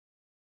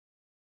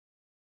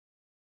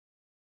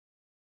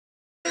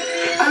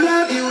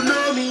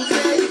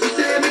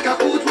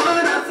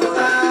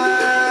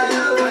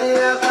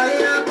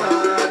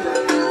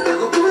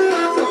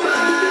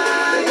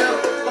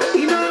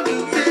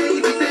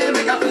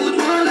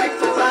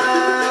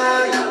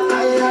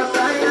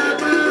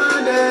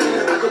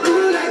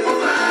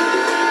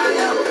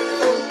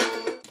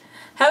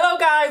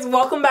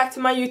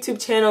to my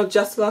YouTube channel,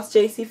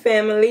 JustLostJC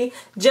family.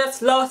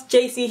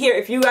 JustLostJC here.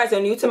 If you guys are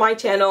new to my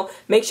channel,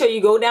 make sure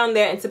you go down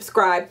there and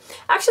subscribe.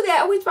 Actually, I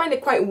always find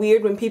it quite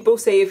weird when people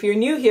say, if you're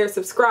new here,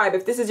 subscribe.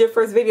 If this is your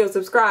first video,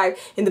 subscribe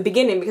in the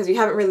beginning because you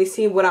haven't really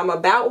seen what I'm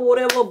about or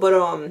whatever. But, you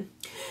know,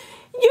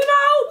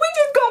 we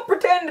just gonna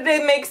pretend that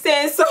it makes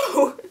sense.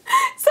 So,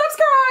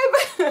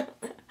 subscribe.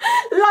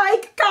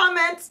 Like,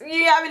 comment.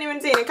 You haven't even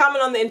seen it.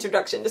 Comment on the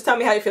introduction. Just tell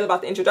me how you feel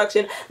about the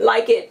introduction.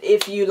 Like it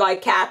if you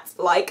like cats.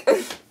 Like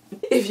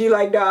if you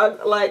like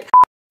dogs. Like.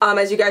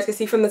 As you guys can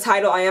see from the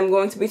title, I am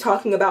going to be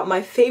talking about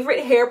my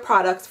favorite hair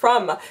products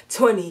from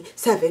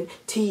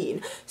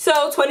 2017.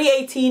 So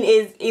 2018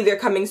 is either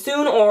coming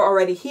soon or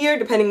already here,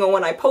 depending on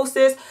when I post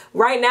this.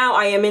 Right now,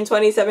 I am in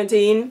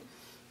 2017.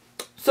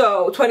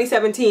 So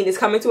 2017 is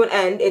coming to an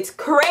end. It's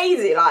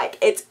crazy. Like,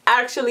 it's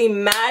actually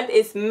mad.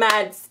 It's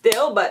mad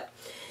still, but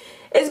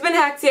it's been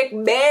hectic.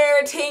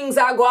 Bare things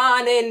are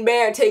going in.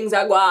 Bare things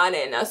are going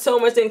in. So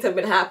much things have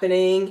been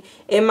happening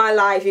in my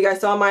life. You guys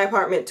saw my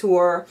apartment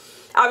tour.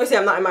 Obviously,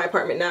 I'm not in my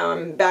apartment now.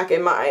 I'm back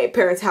in my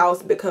parents'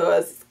 house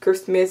because it's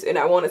Christmas and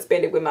I want to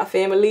spend it with my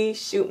family.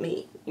 Shoot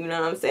me. You know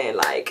what I'm saying?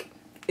 Like,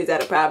 is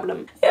that a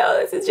problem? Yo,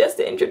 this is just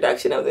the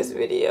introduction of this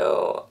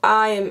video.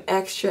 I am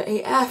extra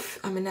AF.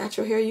 I'm a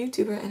natural hair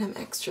YouTuber and I'm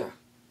extra.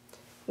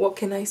 What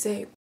can I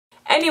say?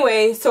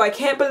 Anyway, so I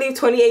can't believe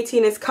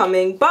 2018 is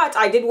coming, but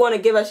I did want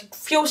to give a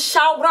few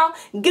shout out.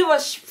 You know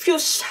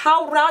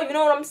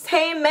what I'm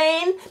saying,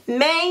 man?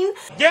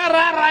 Get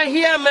out right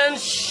here, man.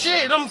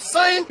 Shit, I'm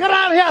saying. Get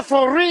out here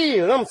for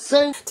real, I'm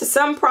saying. To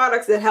some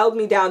products that held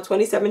me down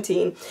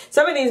 2017.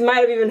 Some of these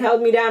might have even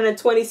held me down in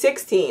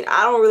 2016.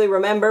 I don't really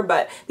remember,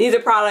 but these are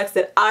products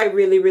that I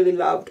really, really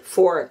loved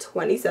for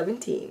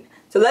 2017.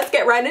 So let's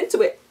get right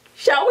into it,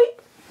 shall we?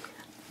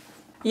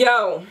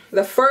 Yo,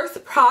 the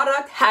first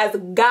product has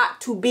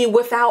got to be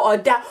without a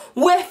doubt,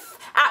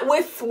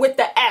 with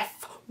the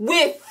F,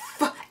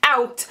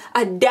 without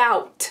a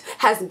doubt,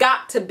 has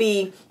got to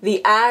be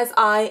the As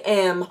I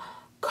Am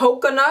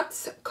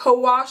Coconut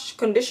Co-Wash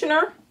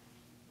Conditioner.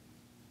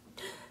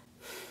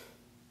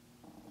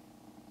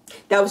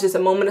 That was just a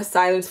moment of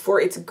silence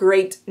for its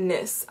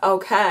greatness,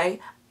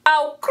 okay?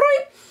 Oh,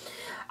 creep.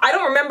 I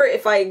don't remember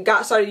if I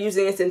started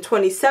using this in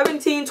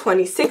 2017,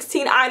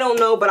 2016, I don't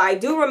know, but I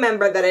do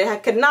remember that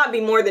it could not be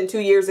more than 2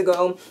 years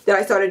ago that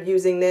I started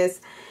using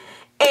this.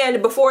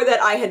 And before that,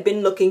 I had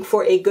been looking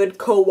for a good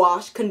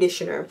co-wash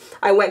conditioner.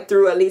 I went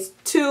through at least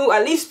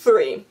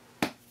 3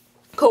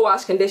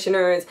 co-wash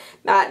conditioners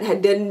that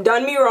had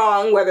done me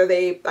wrong, whether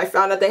I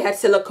found out they had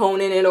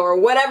silicone in it or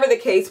whatever the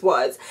case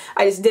was.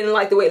 I just didn't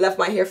like the way it left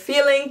my hair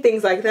feeling,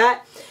 things like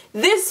that.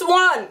 This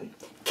one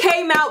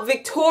came out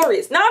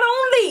victorious. Not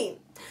only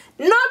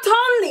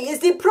is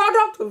the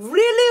product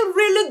really,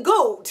 really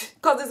good,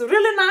 because it's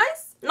really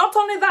nice, not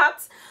only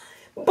that,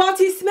 but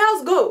it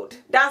smells good.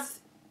 That's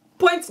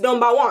point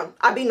number 1.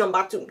 I be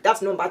number 2.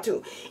 That's number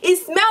 2.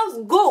 It smells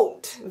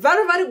good.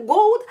 Very, very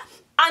good.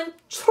 And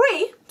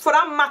 3, for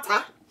that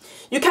matter,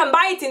 you can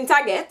buy it in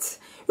Target.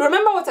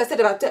 Remember what I said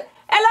about it?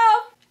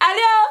 Hello?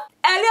 Hello?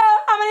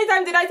 Hello? How many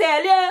times did I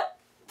say hello?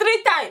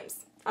 3 times.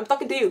 I'm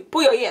talking to you.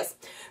 Pull your ears.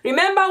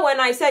 Remember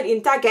when I said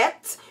in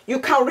Target, you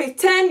can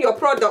return your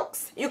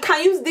products. You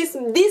can use this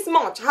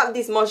much, have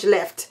this much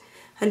left.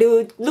 And they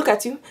will look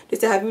at you. They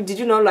say, did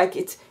you not like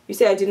it? You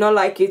say, I did not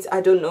like it.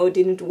 I don't know. It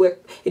didn't work.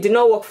 It did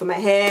not work for my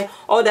hair.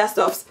 All that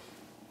stuff.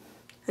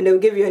 And they will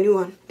give you a new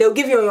one. They'll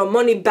give you your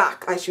money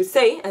back, I should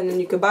say. And then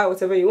you can buy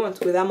whatever you want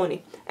with that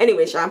money.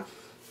 Anyway, Sham.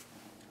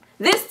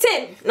 This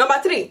tin, number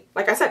 3,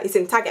 like I said, it's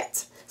in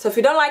Target. So if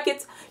you don't like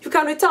it, you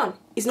can return.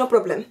 It's no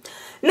problem.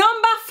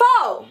 Number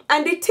 4,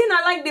 and the thing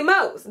I like the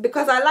most,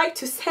 because I like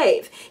to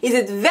save, is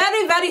it's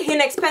very, very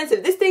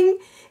inexpensive. This thing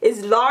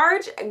is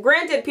large.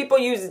 Granted, people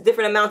use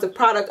different amounts of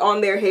product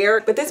on their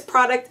hair, but this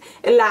product,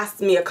 it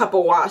lasts me a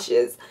couple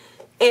washes.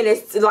 And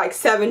it's like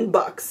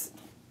 $7.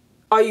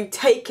 Are you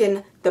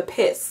taking the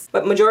piss?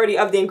 But majority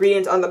of the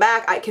ingredients on the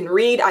back, I can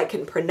read, I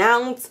can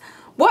pronounce.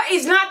 What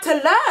is not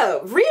to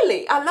love?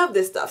 Really, I love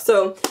this stuff.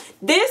 So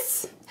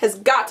this has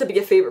got to be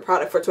a favorite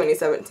product for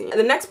 2017.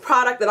 The next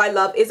product that I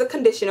love is a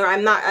conditioner. I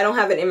don't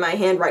have it in my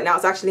hand right now.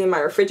 It's actually in my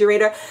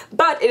refrigerator,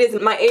 but it is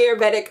my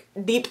Ayurvedic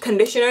deep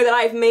conditioner that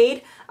I've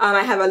made.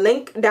 I have a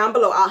link down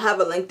below. I'll have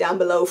a link down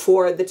below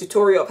for the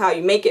tutorial of how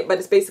you make it, but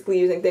it's basically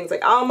using things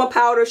like alma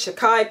powder,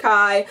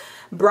 shakaikai,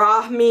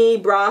 brahmi,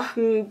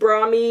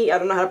 I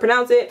don't know how to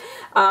pronounce it,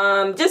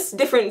 just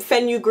different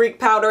fenugreek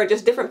powder,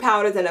 just different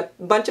powders and a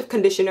bunch of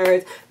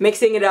conditioners,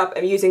 mixing it up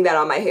and using that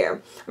on my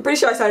hair. I'm pretty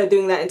sure I started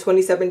doing that in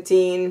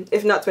 2017,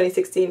 if not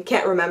 2016,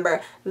 can't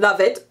remember. Love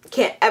it.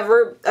 Can't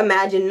ever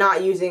imagine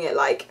not using it.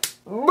 Like,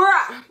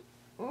 bruh.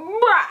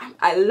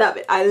 I love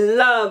it. I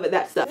love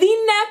that stuff.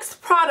 The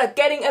next product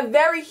getting a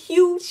very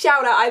huge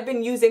shout out I've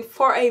been using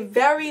for a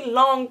very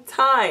long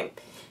time.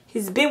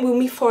 He's been with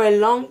me for a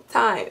long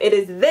time. It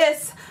is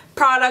this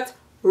product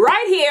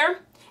right here.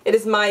 It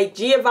is my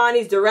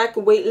Giovanni's Direct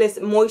Weightless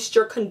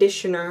Moisture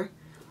Conditioner.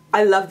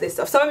 I love this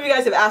stuff. Some of you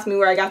guys have asked me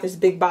where I got this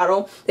big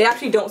bottle. They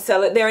actually don't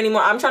sell it there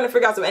anymore. I'm trying to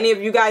figure out if any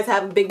of you guys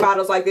have big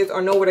bottles like this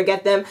or know where to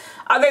get them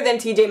other than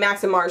TJ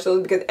Maxx and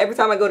Marshalls, because every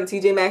time I go to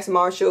TJ Maxx and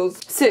Marshalls,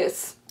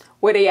 sis,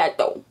 where they at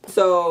though?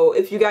 So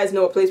if you guys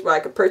know a place where I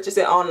could purchase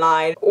it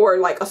online or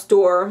like a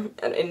store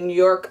in New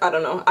York, I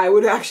don't know, I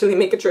would actually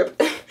make a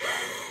trip.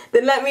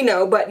 Then let me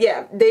know. But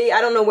yeah,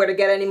 I don't know where to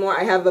get anymore.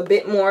 I have a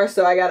bit more,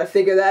 so I gotta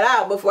figure that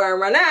out before I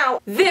run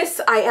out. This,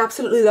 I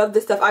absolutely love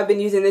this stuff. I've been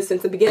using this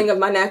since the beginning of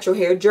my natural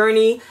hair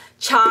journey.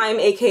 Chime,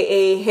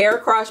 aka Hair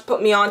Crush,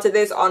 put me onto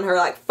this on her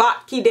like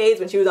Fotki days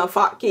when she was on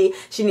Fotki.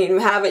 She didn't even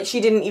have it. She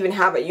didn't even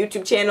have a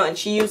YouTube channel, and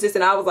she used this,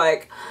 and I was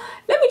like,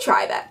 let me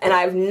try that. And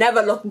I've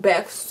never looked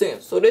back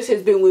since. So this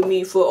has been with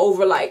me for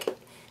over like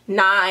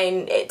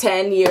 9,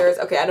 10 years.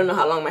 Okay, I don't know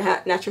how long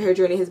my natural hair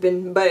journey has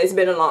been, but it's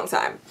been a long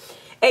time.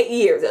 8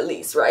 years at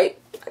least, right?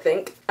 I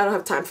think. I don't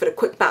have time for the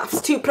quick maths.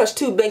 2 +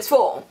 2 makes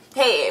 4.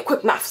 Hey,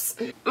 quick maths.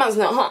 Man's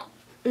not,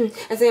 huh?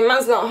 I say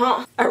man's not,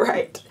 huh?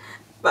 Alright.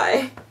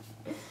 Bye.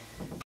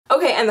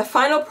 Okay, and the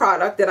final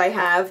product that I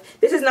have,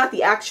 this is not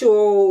the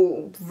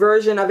actual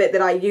version of it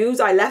that I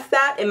use. I left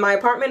that in my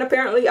apartment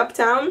apparently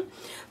uptown.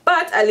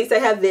 But at least I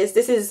have this.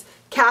 This is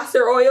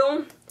castor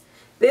oil.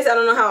 This, I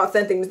don't know how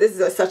authentic, this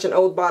is such an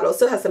old bottle.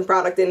 Still has some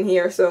product in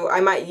here, so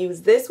I might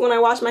use this when I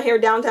wash my hair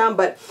downtown.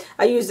 But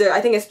I use it,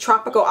 I think it's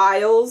Tropical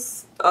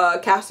Isles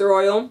castor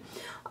oil.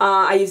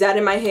 I use that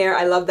in my hair.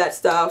 I love that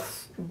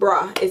stuff.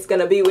 Bruh, it's going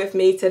to be with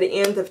me to the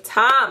end of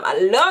time.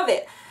 I love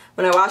it.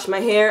 When I wash my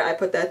hair, I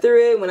put that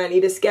through it. When I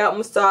need a scalp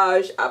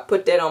massage, I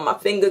put that on my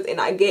fingers and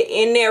I get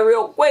in there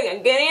real quick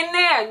and get in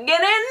there.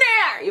 Get in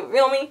there. You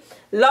feel me?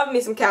 Love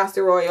me some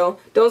castor oil.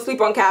 Don't sleep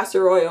on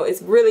castor oil.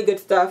 It's really good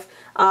stuff.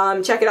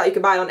 Check it out. You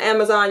can buy it on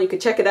Amazon. You can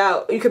check it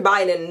out. You can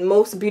buy it in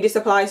most beauty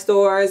supply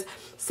stores.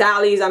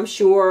 Sally's, I'm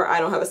sure. I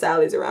don't have a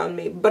Sally's around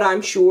me, but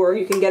I'm sure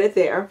you can get it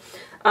there.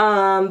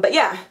 But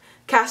yeah,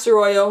 castor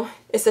oil,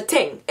 it's a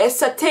ting.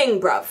 It's a ting,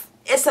 bruv.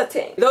 It's a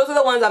ting. Those are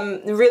the ones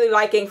I'm really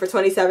liking for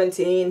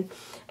 2017.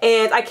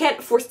 And I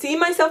can't foresee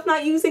myself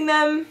not using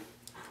them.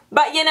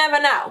 But you never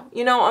know.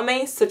 You know what I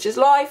mean? Such is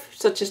life.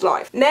 Such is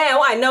life.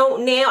 Now I know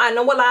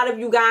a lot of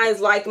you guys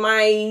like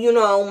my, you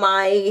know,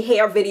 my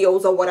hair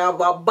videos or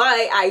whatever.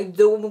 But I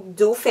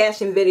do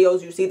fashion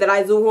videos. You see that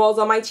I do hauls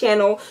on my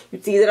channel.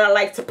 You see that I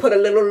like to put a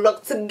little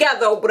look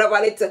together or whatever. I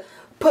like to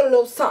put a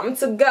little something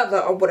together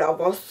or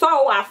whatever.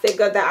 So I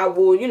figured that I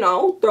will, you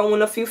know, throw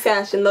in a few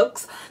fashion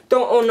looks.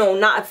 Oh no,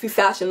 not a few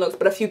fashion looks,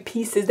 but a few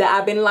pieces that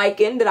I've been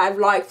liking, that I've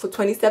liked for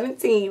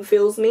 2017,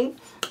 feels me?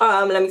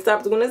 Let me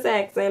stop doing this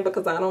accent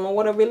because I don't know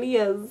what it really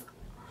is.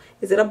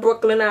 Is it a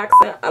Brooklyn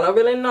accent? I don't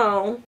really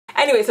know.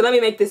 Anyway, so let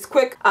me make this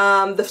quick.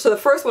 So the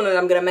first one that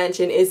I'm going to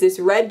mention is this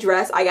red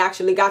dress. I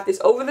actually got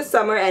this over the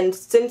summer, and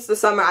since the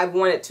summer I've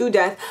worn it to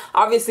death.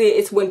 Obviously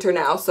it's winter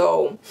now,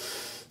 so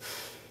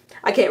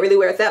I can't really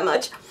wear it that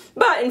much.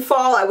 But in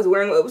fall, I was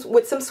wearing it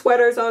with some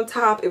sweaters on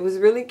top. It was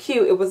really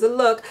cute. It was a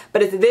look.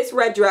 But it's this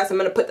red dress. I'm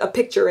going to put a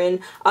picture in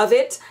of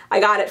it. I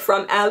got it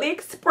from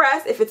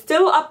AliExpress. If it's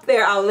still up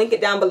there, I'll link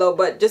it down below.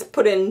 But just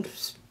put in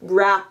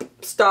wrap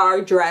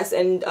star dress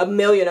and a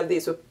million of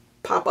these will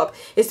pop up.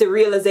 It's the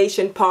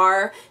Realization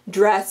Par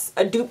dress,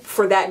 a dupe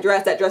for that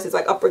dress. That dress is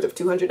like upwards of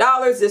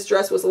 $200. This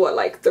dress was what,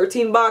 like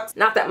 13 bucks?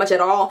 Not that much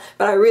at all,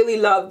 but I really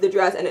loved the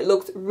dress and it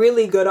looked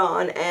really good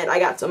on, and I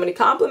got so many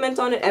compliments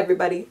on it.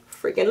 Everybody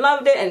freaking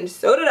loved it, and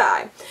so did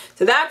I.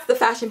 So that's the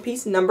fashion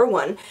piece number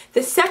one.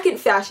 The second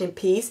fashion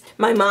piece,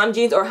 my mom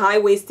jeans, or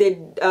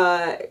high-waisted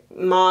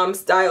mom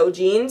style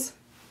jeans.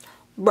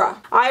 Bruh,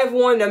 I have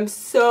worn them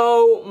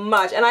so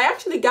much, and I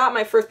actually got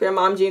my first pair of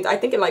mom jeans I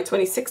think in like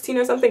 2016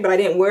 or something, but I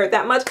didn't wear it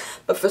that much.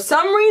 But for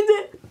some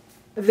reason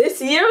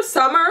this year,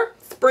 summer,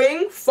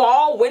 spring,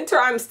 fall, winter,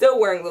 I'm still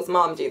wearing those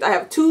mom jeans. I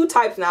have two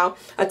types now.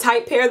 A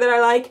tight pair that I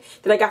like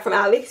that I got from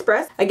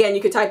AliExpress. Again,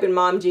 you could type in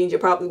mom jeans,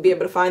 you'll probably be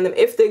able to find them.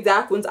 If the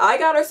exact ones I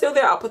got are still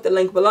there, I'll put the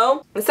link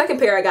below. The second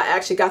pair I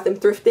actually got them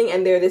thrifting,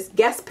 and they're this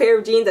Guess pair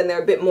of jeans, and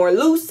they're a bit more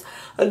loose,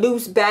 a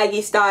loose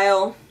baggy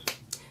style.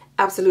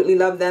 Absolutely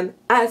love them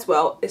as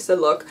well. It's a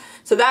look.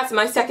 So that's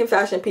my second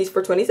fashion piece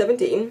for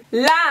 2017.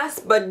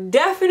 Last but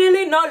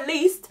definitely not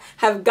least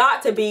have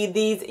got to be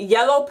these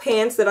yellow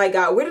pants that I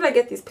got. Where did I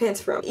get these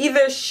pants from?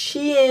 Either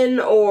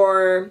Shein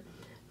or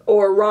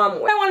Romwe.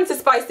 I wanted to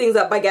spice things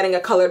up by getting a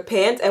colored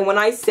pant, and when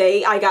I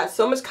say I got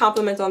so much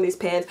compliments on these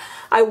pants,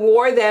 I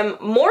wore them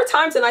more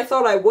times than I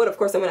thought I would. Of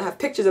course, I'm going to have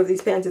pictures of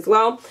these pants as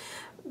well.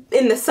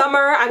 In the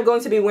summer, I'm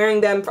going to be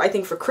wearing them, I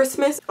think, for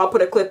Christmas. I'll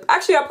put a clip,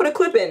 actually I'll put a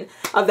clip in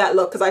of that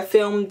look because I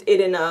filmed it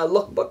in a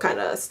lookbook kind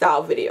of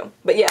style video.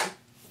 But yeah,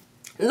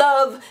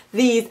 love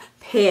these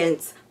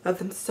pants. Love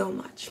them so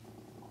much.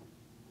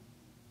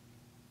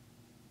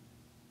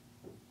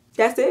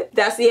 That's it.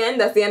 That's the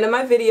end. That's the end of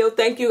my video.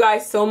 Thank you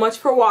guys so much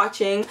for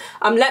watching.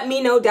 Let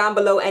me know down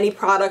below any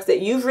products that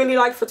you've really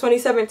liked for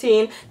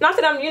 2017. Not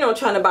that I'm, you know,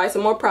 trying to buy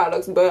some more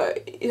products,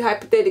 but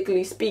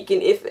hypothetically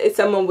speaking, if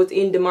someone was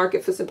in the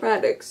market for some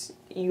products,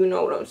 you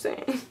know what I'm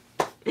saying.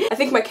 I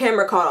think my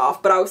camera caught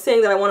off, but I was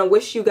saying that I want to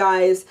wish you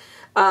guys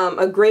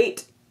a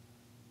great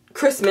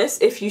Christmas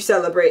if you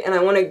celebrate, and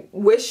I want to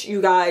wish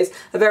you guys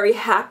a very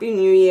happy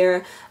new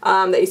year,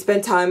 that you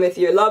spend time with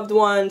your loved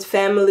ones,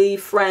 family,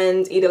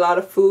 friends, eat a lot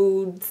of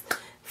foods,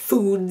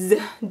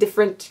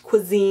 different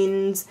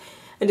cuisines,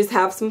 and just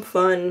have some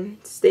fun.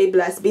 Stay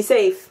blessed, be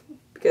safe,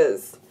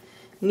 because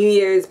New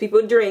Year's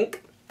people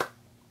drink,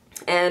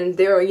 and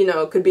there are, you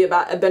know, could be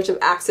about a bunch of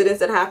accidents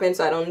that happen,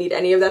 so I don't need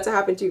any of that to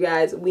happen to you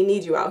guys. We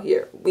need you out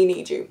here. We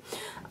need you.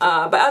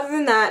 But other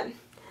than that,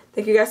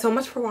 thank you guys so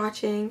much for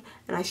watching,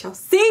 and I shall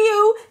see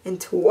you in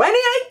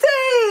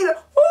 2018!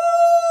 Woo!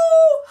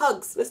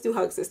 Hugs. Let's do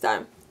hugs this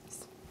time.